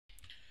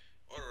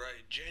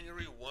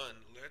January 1,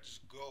 let's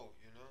go,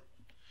 you know.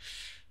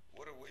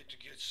 What a way to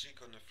get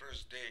sick on the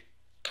first day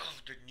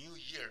of the new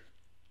year.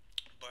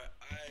 But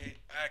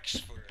I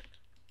asked for it.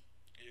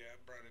 Yeah,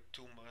 I brought it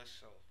to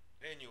myself.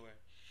 Anyway,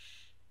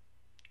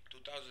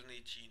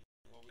 2018.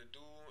 What we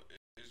do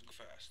is go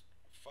fast.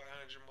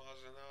 500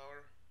 miles an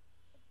hour.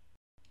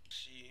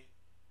 See,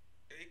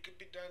 it could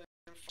be done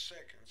in 4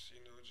 seconds, you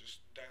know,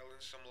 just dial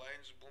in some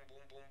lines, boom,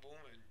 boom, boom,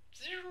 boom, and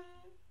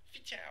zoom,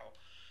 ciao.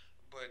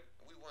 But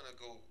we want to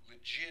go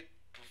legit,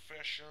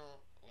 professional,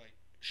 like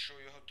show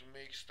you how to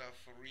make stuff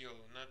for real,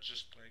 not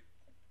just like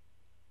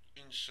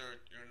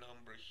insert your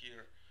number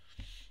here.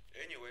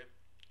 Anyway,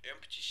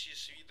 empty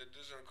CSV that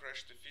doesn't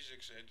crash the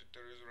physics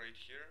editor is right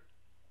here.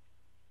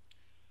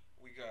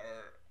 We got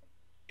our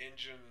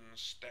engine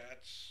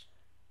stats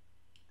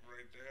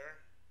right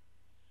there.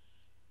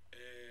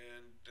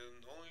 And the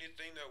only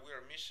thing that we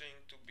are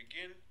missing to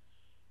begin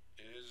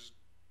is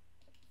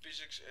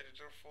physics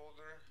editor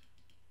folder,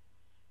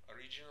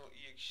 original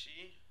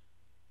exe.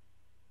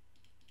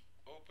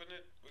 Open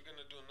it. We're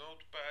gonna do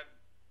notepad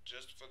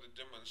just for the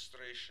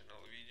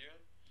demonstrational video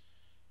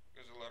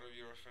because a lot of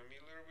you are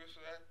familiar with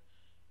that.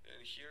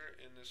 And here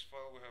in this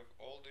file we have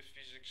all the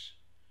physics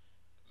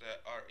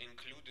that are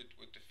included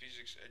with the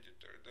physics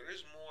editor. There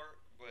is more,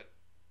 but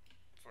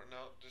for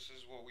now this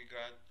is what we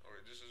got,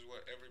 or this is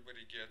what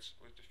everybody gets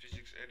with the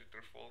physics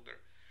editor folder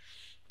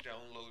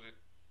downloaded.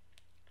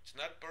 It's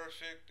not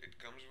perfect,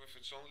 it comes with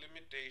its own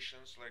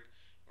limitations. Like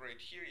right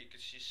here you can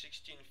see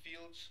 16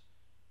 fields.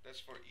 That's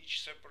for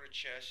each separate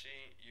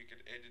chassis. You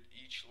could edit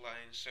each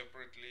line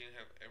separately and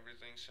have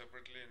everything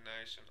separately and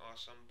nice and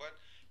awesome. But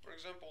for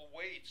example,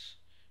 weights,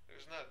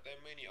 there's not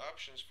that many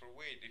options for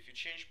weight. If you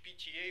change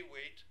PTA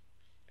weight,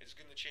 it's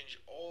gonna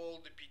change all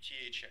the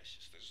PTA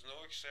chassis. There's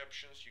no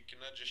exceptions. You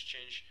cannot just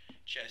change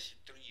chassis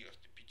 3 of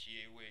the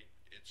PTA weight.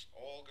 It's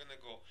all gonna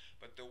go.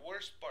 But the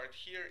worst part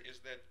here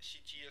is that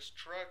CTS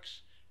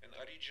trucks and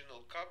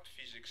original cup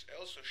physics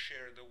also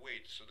share the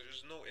weight. So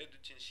there's no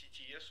editing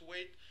CTS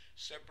weight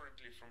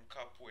separately from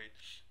cup weight.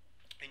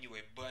 Anyway,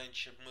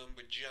 bunch of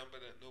mumbo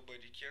jumbo that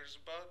nobody cares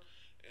about.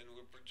 And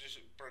we're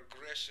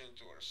progressing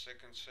to our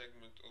second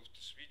segment of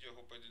this video.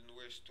 Hope I didn't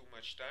waste too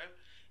much time.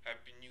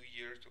 Happy New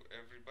Year to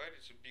everybody.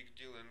 It's a big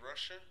deal in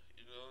Russia.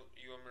 You know,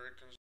 you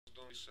Americans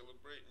don't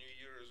celebrate New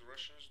Year as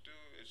Russians do.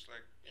 It's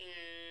like,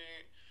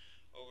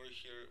 over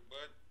here,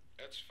 but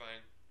that's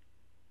fine.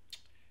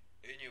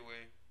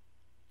 Anyway,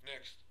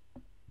 next.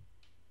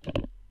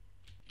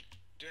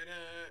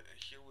 Ta-da!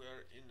 Here we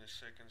are in the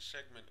second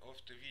segment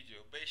of the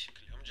video.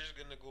 Basically, I'm just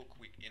gonna go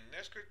quick. In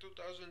NASCAR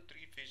 2003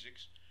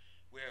 physics,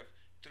 we have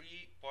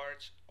 3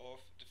 parts of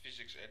the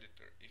physics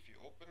editor. If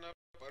you open up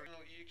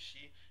original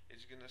exe,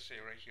 it's gonna say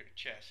right here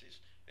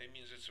chassis. That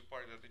means it's a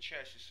part of the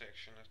chassis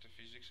section of the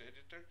physics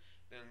editor.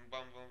 Then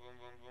bum bum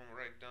bum bum bum,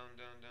 right down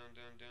down down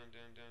down down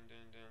down down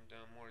down down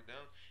down, more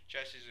down.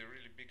 Chassis is a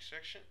really big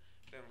section.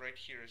 Then right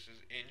here it says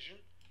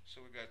engine.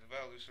 So we got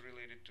values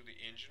related to the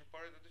engine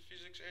part of the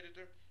physics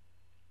editor.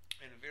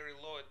 And very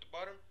low at the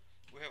bottom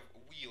we have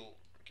wheel.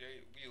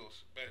 Okay,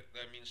 wheels, but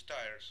that means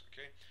tires.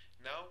 Okay,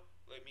 now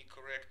let me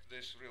correct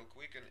this real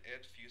quick and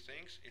add a few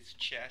things. It's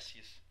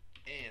chassis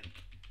and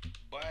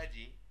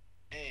body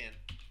and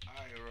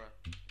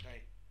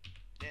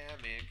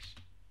aerodynamics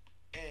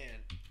and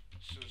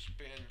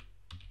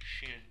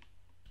suspension.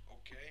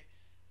 Okay,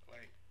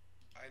 like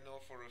I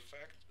know for a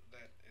fact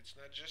that it's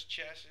not just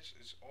chassis,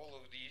 it's all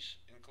of these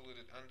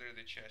included under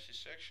the chassis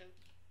section.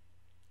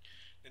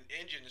 Then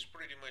engine is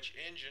pretty much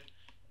engine,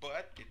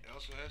 but it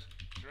also has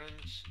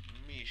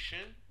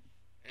transmission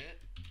and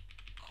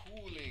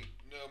cooling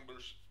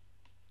numbers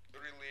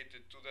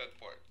related to that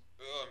part.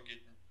 Oh, I'm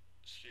getting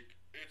sick.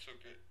 It's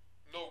okay.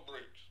 No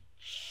breaks.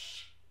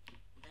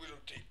 We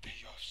don't take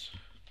day offs.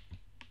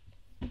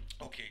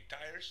 Okay,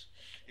 tires.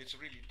 It's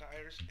really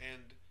tires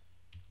and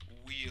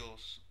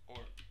wheels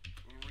or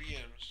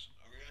rims.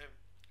 Okay,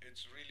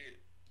 it's really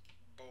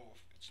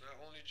both. It's not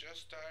only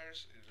just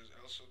tires, it is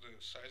also the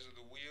size of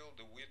the wheel,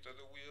 the width of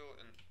the wheel,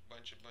 and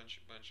bunch of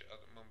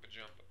other mumbo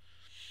jumbo.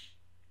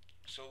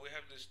 So we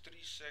have these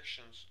 3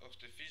 sections of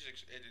the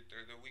physics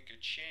editor that we could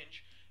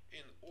change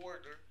in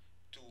order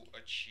to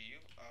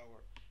achieve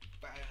our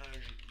 500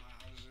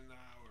 miles an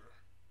hour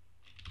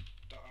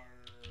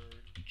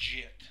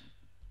target.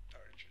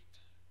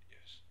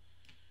 Yes.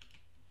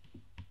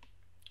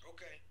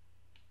 Okay.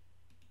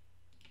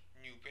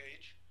 New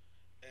page.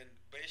 And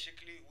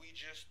basically we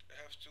just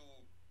have to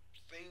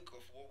think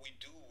of what we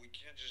do. We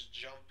can't just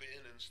jump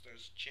in and start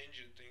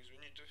changing things. We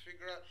need to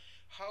figure out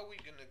how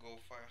we're gonna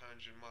go 500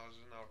 miles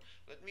an hour.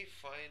 Let me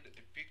find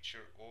a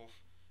picture of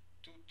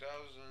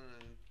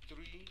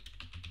 2003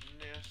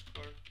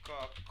 NASCAR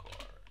cop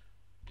car.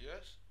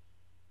 Yes?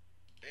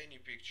 Any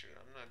picture.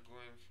 I'm not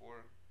going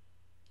for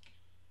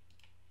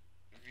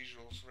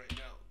visuals right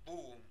now.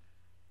 Boom.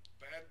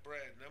 Bad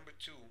Bread, number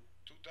 2,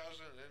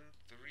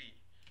 2003.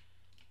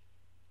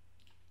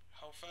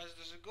 How fast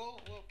does it go?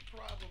 Well,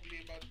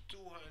 probably about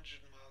 200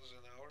 miles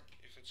an hour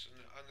if it's an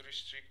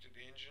unrestricted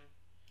engine.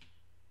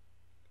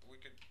 We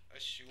could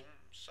assume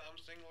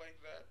something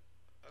like that.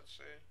 I'd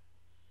say.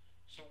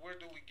 So where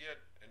do we get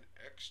an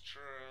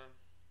extra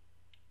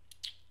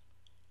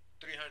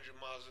 300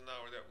 miles an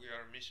hour that we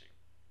are missing?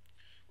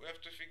 We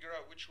have to figure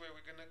out which way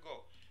we're gonna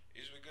go.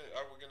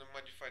 Are we gonna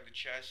modify the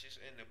chassis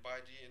and the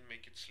body and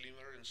make it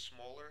slimmer and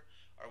smaller?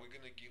 Are we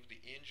gonna give the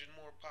engine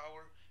more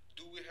power?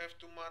 Do we have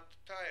to mod the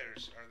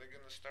tires? Are they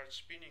gonna start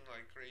spinning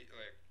like crazy?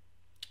 Like,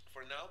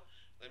 for now,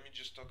 let me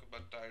just talk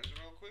about tires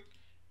real quick.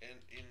 And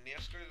in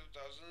NASCAR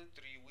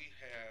 2003, we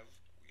have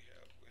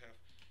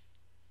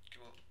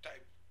come on,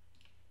 type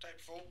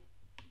 4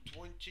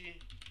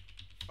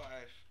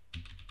 25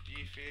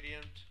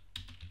 different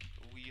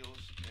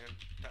wheels and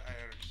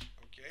tires.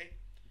 Okay,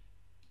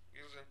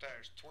 wheels and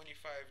tires,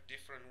 25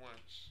 different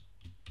ones.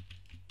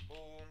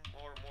 Boom,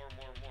 more.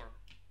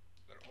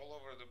 They're all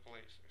over the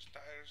place. There's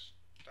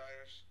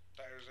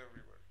tires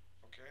everywhere.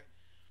 Okay,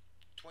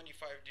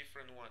 25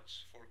 different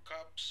ones for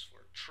cups,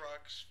 for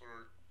trucks,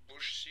 for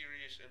Bush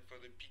series, and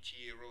for the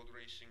PTA road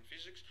racing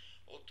physics.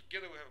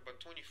 Altogether we have about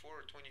 24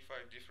 or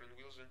 25 different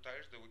wheels and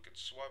tires that we could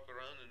swap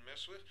around and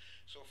mess with.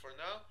 So for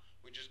now,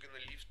 we're just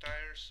gonna leave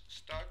tires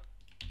stock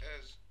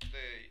as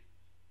they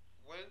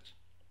went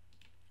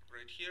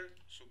right here,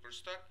 super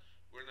stock.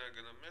 We're not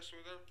gonna mess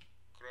with them,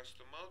 cross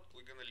them out.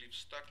 We're gonna leave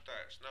stock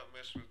tires, not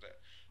mess with that.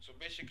 So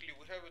basically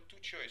we have two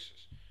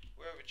choices.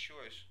 We have a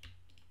choice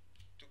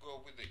to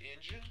go with the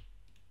engine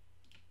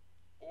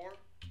or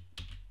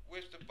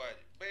with the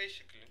body.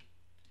 Basically,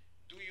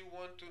 do you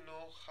want to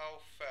know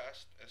how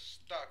fast a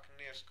stock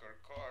NASCAR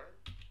car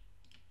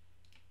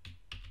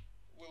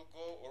will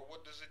go, or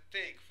what does it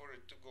take for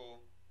it to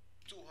go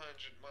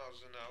 200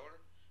 miles an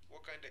hour?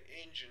 What kind of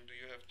engine do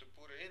you have to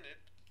put in it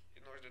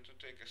in order to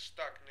take a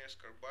stock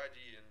NASCAR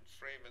body and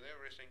frame and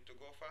everything to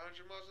go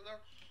 500 miles an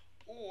hour?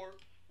 Or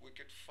we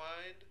could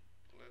find,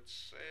 let's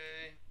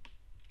say,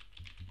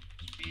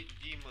 Speed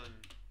Demon,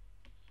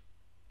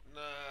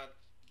 not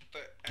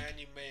the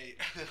anime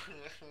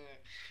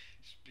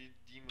Speed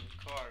Demon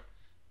car.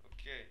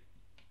 Okay,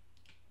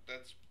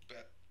 that's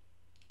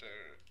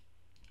better.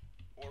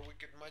 Or we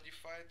could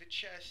modify the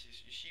chassis.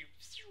 You see,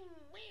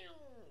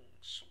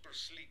 super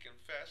sleek and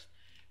fast.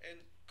 And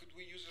could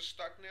we use a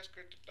stock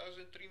NASCAR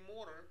 2003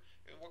 motor?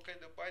 And what kind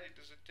of body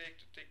does it take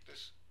to take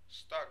this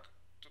stock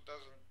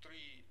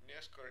 2003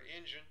 NASCAR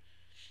engine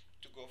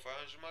to go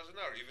 500 miles an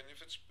hour, even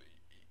if it's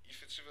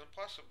even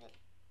possible?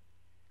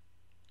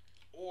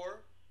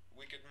 Or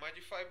we could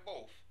modify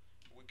both.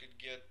 We could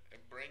get a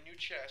brand new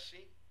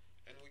chassis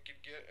and we could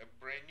get a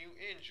brand new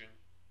engine.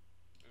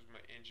 There's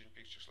my engine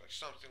pictures, like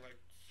something like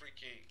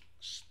freaking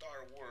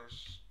Star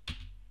Wars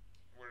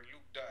where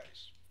Luke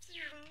dies.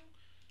 You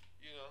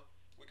know,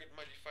 we could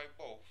modify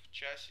both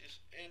chassis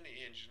and the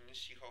engine and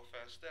see how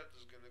fast that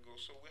is gonna go.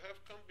 So we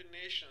have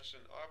combinations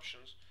and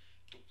options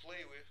to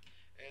play with,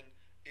 and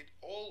it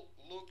all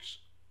looks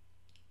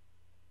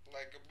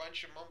like a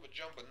bunch of mumbo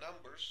jumbo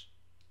numbers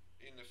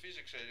in the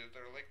physics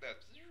editor like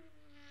that. You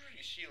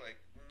see, like,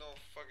 no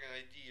fucking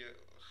idea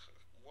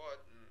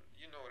what,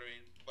 you know what I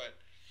mean. But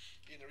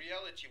in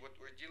reality, what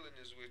we're dealing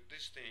is with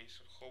these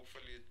things.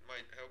 Hopefully it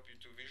might help you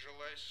to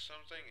visualize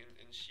something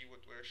and see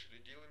what we're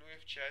actually dealing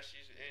with.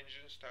 Chassis,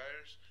 engines,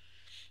 tires.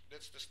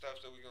 That's the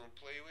stuff that we're going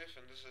to play with,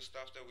 and this is the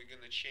stuff that we're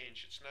going to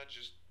change. It's not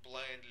just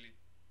blindly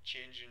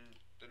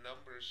changing the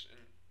numbers,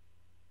 and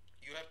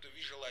you have to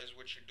visualize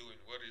what you're doing,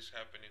 what is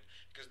happening,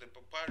 because the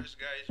Papyrus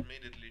guys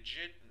made it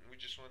legit, and we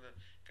just want to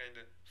kind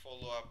of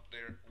follow up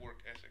their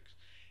work ethics.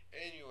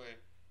 Anyway,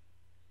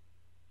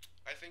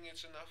 I think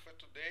it's enough for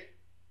today,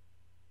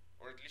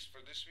 or at least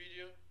for this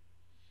video.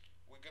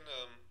 We're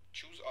gonna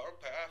choose our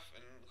path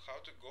and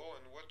how to go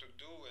and what to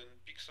do, and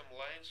pick some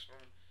lines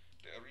from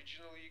the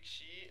original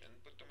EXE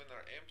and put them in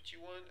our empty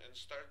one and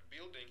start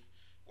building.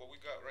 What we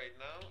got right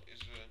now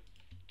is a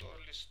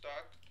totally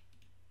stock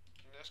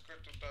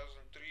NASCAR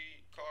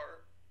 2003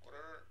 car,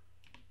 whatever.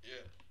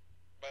 Yeah,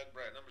 Bad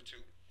Brad number 2.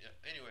 Yeah,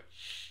 anyway,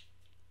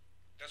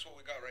 that's what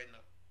we got right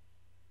now,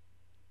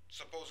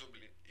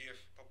 supposedly,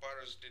 if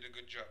Papyrus did a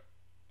good job.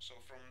 So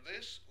from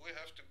this we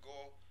have to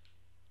go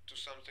to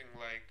something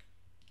like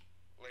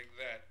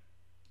that.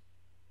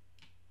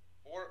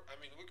 Or, I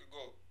mean, we could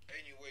go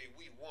any way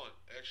we want,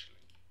 actually,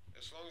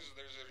 as long as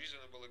there's a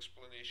reasonable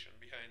explanation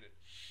behind it.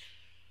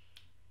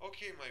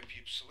 Okay, my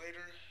peeps,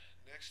 later,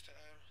 next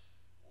time,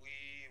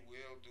 we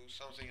will do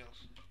something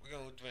else. We're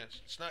gonna advance.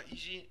 It's not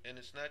easy and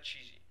it's not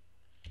cheesy.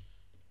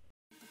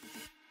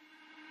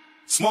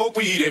 Smoke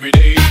weed every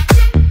day.